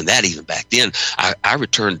 They were doing that even back then. I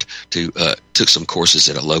returned to took some courses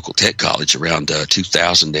at a local tech college around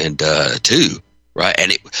 2002, right?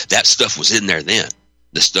 And that stuff was in there then.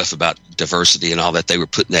 The stuff about diversity and all that, they were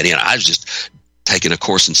putting that in. I was just taking a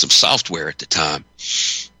course in some software at the time,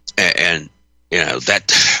 and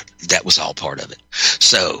that was all part of it.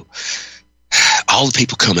 So all the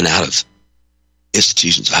people coming out of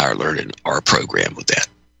institutions of higher learning are programmed with that.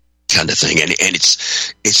 kind of thing. And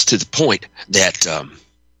it's to the point that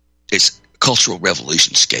it's cultural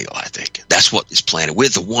revolution scale, I think. That's what is planned.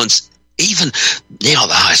 With the ones, even now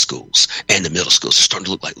the high schools and the middle schools are starting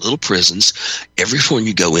to look like little prisons. Every time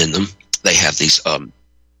you go in them, they have these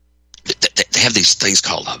they have these things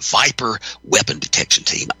called a Viper weapon detection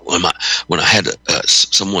team. When I had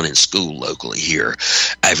someone in school locally here,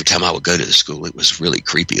 every time I would go to the school, it was really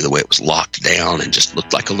creepy the way it was locked down and just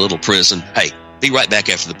looked like a little prison. Hey, be right back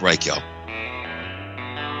after the break, y'all.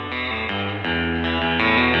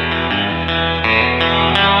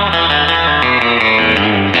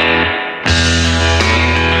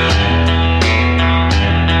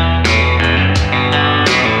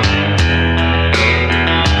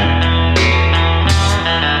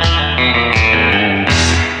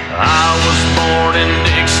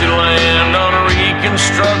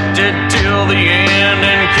 Till the end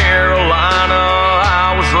in Carolina,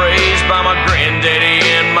 I was raised by my granddaddy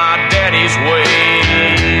and my daddy's ways.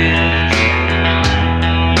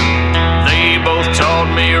 They both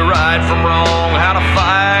taught me right from wrong, how to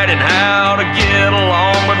fight and how to get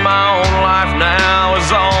along. But my own life now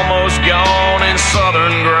is almost gone. In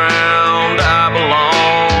southern ground I belong.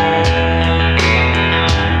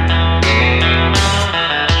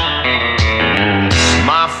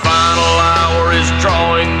 My final hour is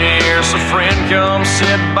drawing near, so friend, come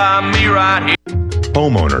sit by me right here.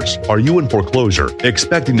 Homeowners, are you in foreclosure,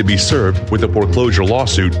 expecting to be served with a foreclosure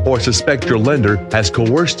lawsuit, or suspect your lender has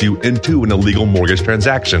coerced you into an illegal mortgage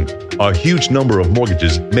transaction? A huge number of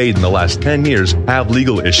mortgages made in the last 10 years have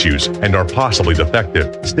legal issues and are possibly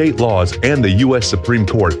defective. State laws and the U.S. Supreme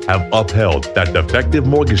Court have upheld that defective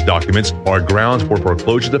mortgage documents are grounds for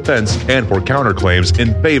foreclosure defense and for counterclaims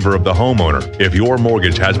in favor of the homeowner. If your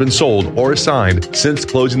mortgage has been sold or assigned since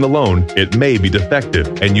closing the loan, it may be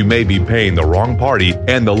defective and you may be paying the wrong party,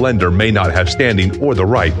 and the lender may not have standing or the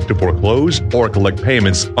right to foreclose or collect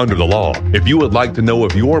payments under the law. If you would like to know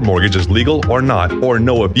if your mortgage is legal or not, or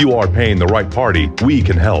know if you are paying the right party, we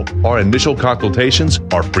can help. Our initial consultations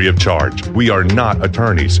are free of charge. We are not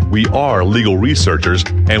attorneys. We are legal researchers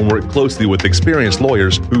and work closely with experienced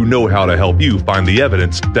lawyers who know how to help you find the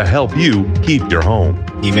evidence to help you keep your home.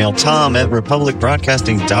 Email Tom at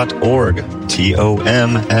republicbroadcasting.org.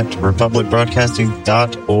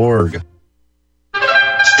 TOM@republicbroadcasting.org.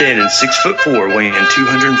 Standing 6'4", weighing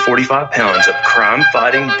 245 pounds of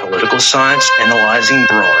crime-fighting, political science analyzing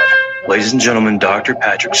brawn. Ladies and gentlemen, Dr.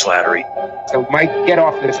 Patrick Slattery. So, Mike, get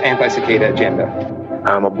off this anti-cicada agenda.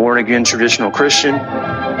 I'm a born-again traditional Christian,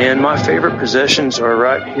 and my favorite possessions are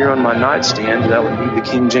right here on my nightstand. That would be the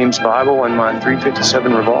King James Bible and my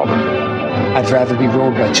 .357 revolver. I'd rather be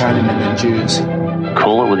ruled by Chinamen than Jews.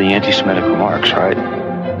 Cool it with the anti-Semitic remarks, right?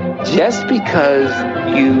 Just because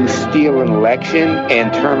you steal an election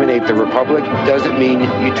and terminate the republic doesn't mean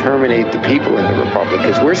you terminate the people in the republic,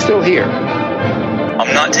 because we're still here.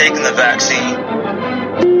 I'm not taking the vaccine.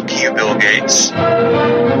 F*** you, Bill Gates.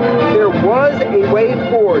 There was a way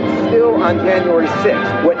forward still on January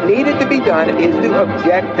 6th. What needed to be done is to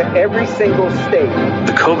object to every single state.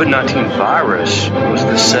 The COVID-19 virus was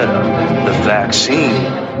the setup. The vaccine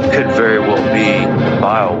could very well be the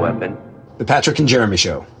bioweapon. The Patrick and Jeremy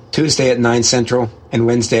Show. Tuesday at 9 Central and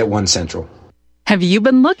Wednesday at 1 Central. Have you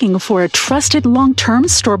been looking for a trusted long-term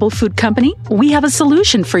storable food company? We have a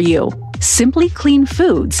solution for you. Simply Clean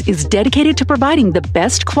Foods is dedicated to providing the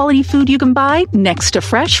best quality food you can buy next to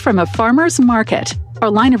fresh from a farmer's market. Our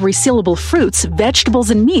line of resealable fruits, vegetables,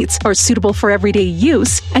 and meats are suitable for everyday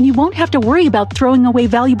use, and you won't have to worry about throwing away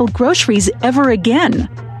valuable groceries ever again.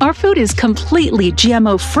 Our food is completely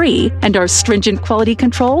GMO-free, and our stringent quality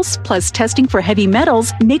controls, plus testing for heavy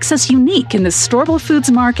metals, makes us unique in the storable foods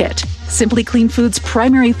market. Simply Clean Foods'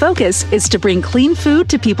 primary focus is to bring clean food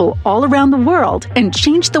to people all around the world and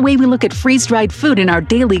change the way we look at freeze-dried food in our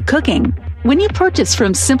daily cooking. When you purchase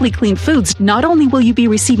from Simply Clean Foods, not only will you be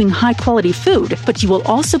receiving high-quality food, but you will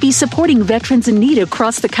also be supporting veterans in need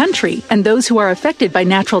across the country and those who are affected by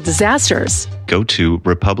natural disasters. Go to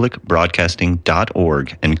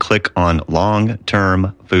republicbroadcasting.org and click on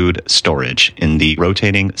long-term food storage in the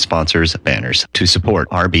rotating sponsors banners to support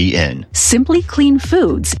RBN. Simply Clean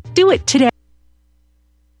Foods. Do it today.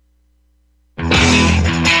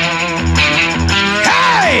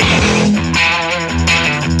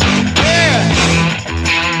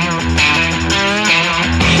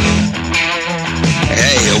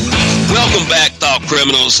 Welcome back, Thought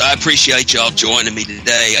Criminals. I appreciate y'all joining me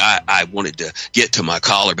today. I wanted to get to my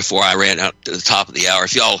caller before I ran out to the top of the hour.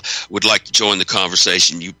 If y'all would like to join the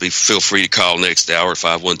conversation, feel free to call next hour,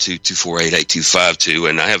 512-248-8252.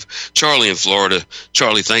 And I have Charlie in Florida.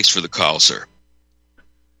 Charlie, thanks for the call, sir.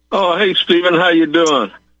 Oh, hey, Stephen. How you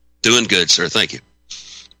doing? Doing good, sir. Thank you.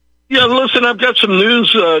 Yeah, listen, I've got some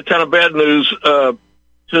news, kind of bad news,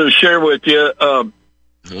 to share with you.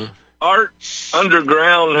 Art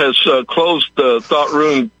Underground has closed the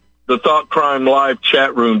Thought Crime Live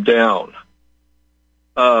chat room down.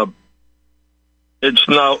 It's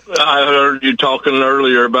not. I heard you talking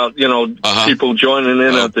earlier about people joining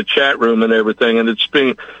in at the chat room and everything, and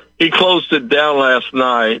he closed it down last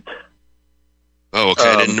night. Oh, okay.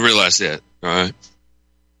 I didn't realize that. All right.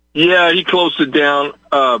 Yeah, he closed it down.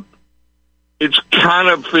 It's kind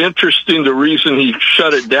of interesting the reason he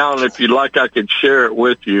shut it down. If you'd like, I could share it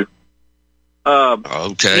with you.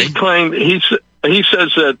 Okay. He claimed he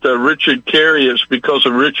says that Richard Carey, it's because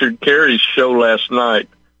of Richard Carey's show last night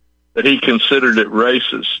that he considered it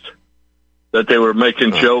racist, that they were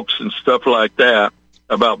making jokes and stuff like that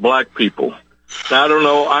about black people. Now, I don't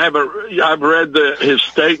know. I've read his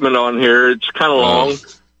statement on here. It's kind of long,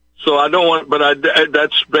 so I don't want. But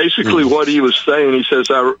that's basically what he was saying. He says,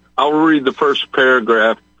 "I'll read the first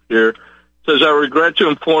paragraph here." It says, "I regret to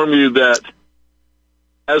inform you that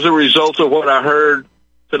as a result of what I heard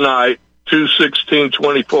tonight,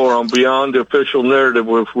 2/16/24 on Beyond the Official Narrative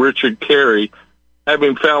with Richard Carey,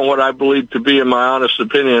 having found what I believe to be, in my honest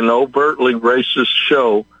opinion, an overtly racist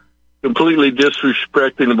show, completely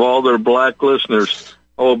disrespecting of all their black listeners,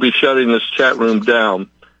 I will be shutting this chat room down.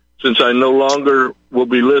 Since I no longer will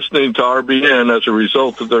be listening to RBN as a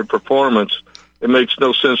result of their performance, it makes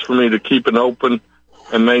no sense for me to keep it open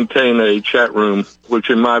and maintain a chat room, which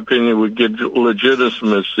in my opinion would give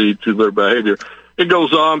legitimacy to their behavior." It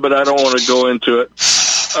goes on, but I don't want to go into it.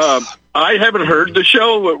 I haven't heard the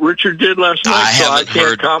show, what Richard did last night, so I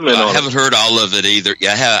can't comment on it. I haven't heard all of it either.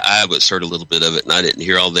 Yeah, I was heard a little bit of it, and I didn't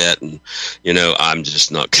hear all that. And, I'm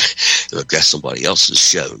just not, look, that's somebody else's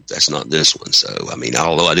show. That's not this one. So, I mean,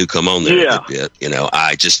 although I do come on there a bit, but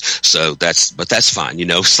that's fine.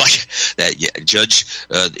 It's like that, Judge,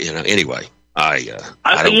 anyway. I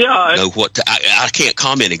don't know what I can't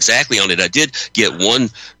comment exactly on it. I did get one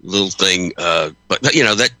little thing, but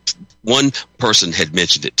that one person had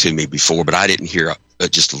mentioned it to me before, but I didn't hear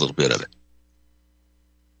just a little bit of it.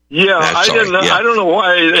 Yeah, I didn't. Yeah. I don't know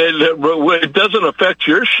why it doesn't affect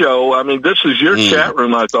your show. I mean, this is your chat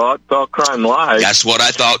room. I Thought Crime Live. That's what I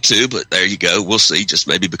thought too. But there you go. We'll see. Just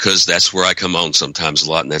maybe because that's where I come on sometimes a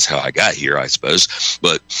lot, and that's how I got here, I suppose.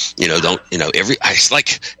 But it's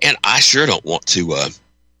like, and I sure don't want to,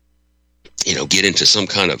 get into some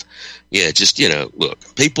kind of.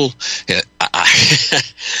 Look, people, I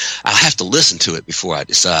have to listen to it before I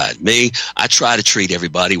decide. I try to treat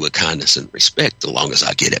everybody with kindness and respect as long as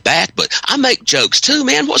I get it back, but I make jokes too,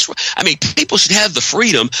 man. People should have the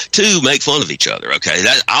freedom to make fun of each other, okay?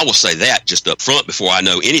 I will say that just up front before I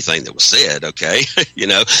know anything that was said, okay?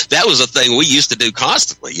 That was a thing we used to do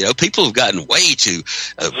constantly. People have gotten way too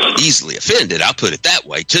easily offended. I'll put it that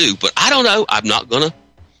way too, but I don't know. I'm not going to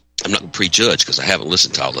prejudge because I haven't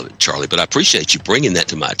listened to all of it, Charlie, but I appreciate you bringing that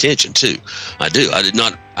to my attention too. I do. I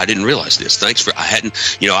didn't realize this. Thanks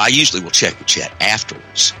I usually will check the chat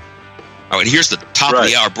afterwards. All right, here's the top of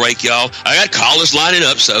the hour break, y'all. I got callers lining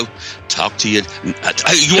up, so talk to you. Can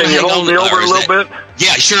you hold me over a little bit?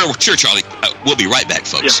 Yeah, sure, Charlie. We'll be right back,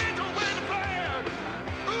 folks. Yeah.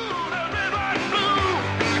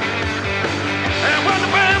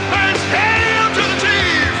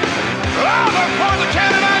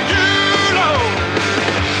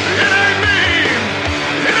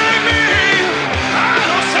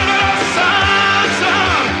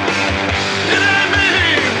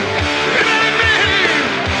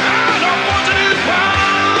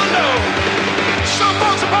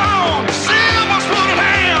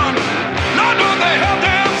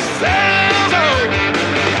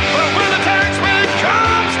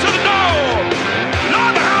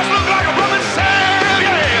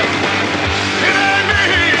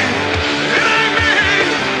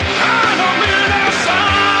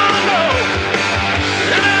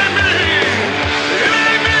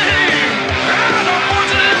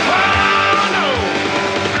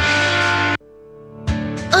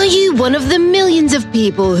 One of the millions of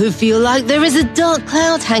people who feel like there is a dark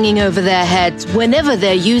cloud hanging over their heads whenever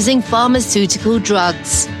they're using pharmaceutical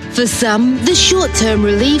drugs. For some, the short-term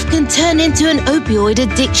relief can turn into an opioid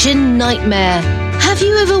addiction nightmare. Have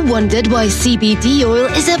you ever wondered why CBD oil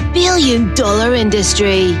is a billion-dollar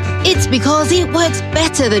industry? It's because it works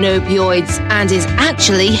better than opioids and is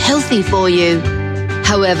actually healthy for you.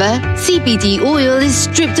 However, CBD oil is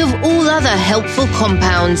stripped of all other helpful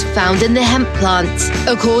compounds found in the hemp plant.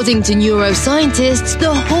 According to neuroscientists,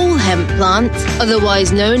 the whole hemp plant,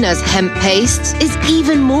 otherwise known as hemp paste, is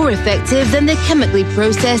even more effective than the chemically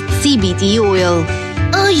processed CBD oil.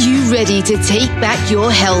 Are you ready to take back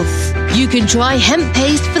your health? You can try hemp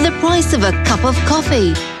paste for the price of a cup of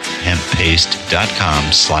coffee.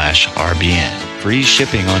 Hemppaste.com/RBN. Free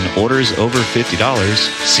shipping on orders over $50.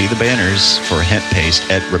 See the banners for hemp paste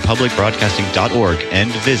at republicbroadcasting.org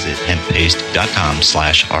and visit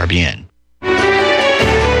hemppaste.com/RBN.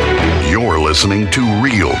 You're listening to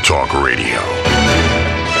Real Talk Radio,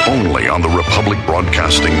 only on the Republic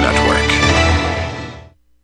Broadcasting Network.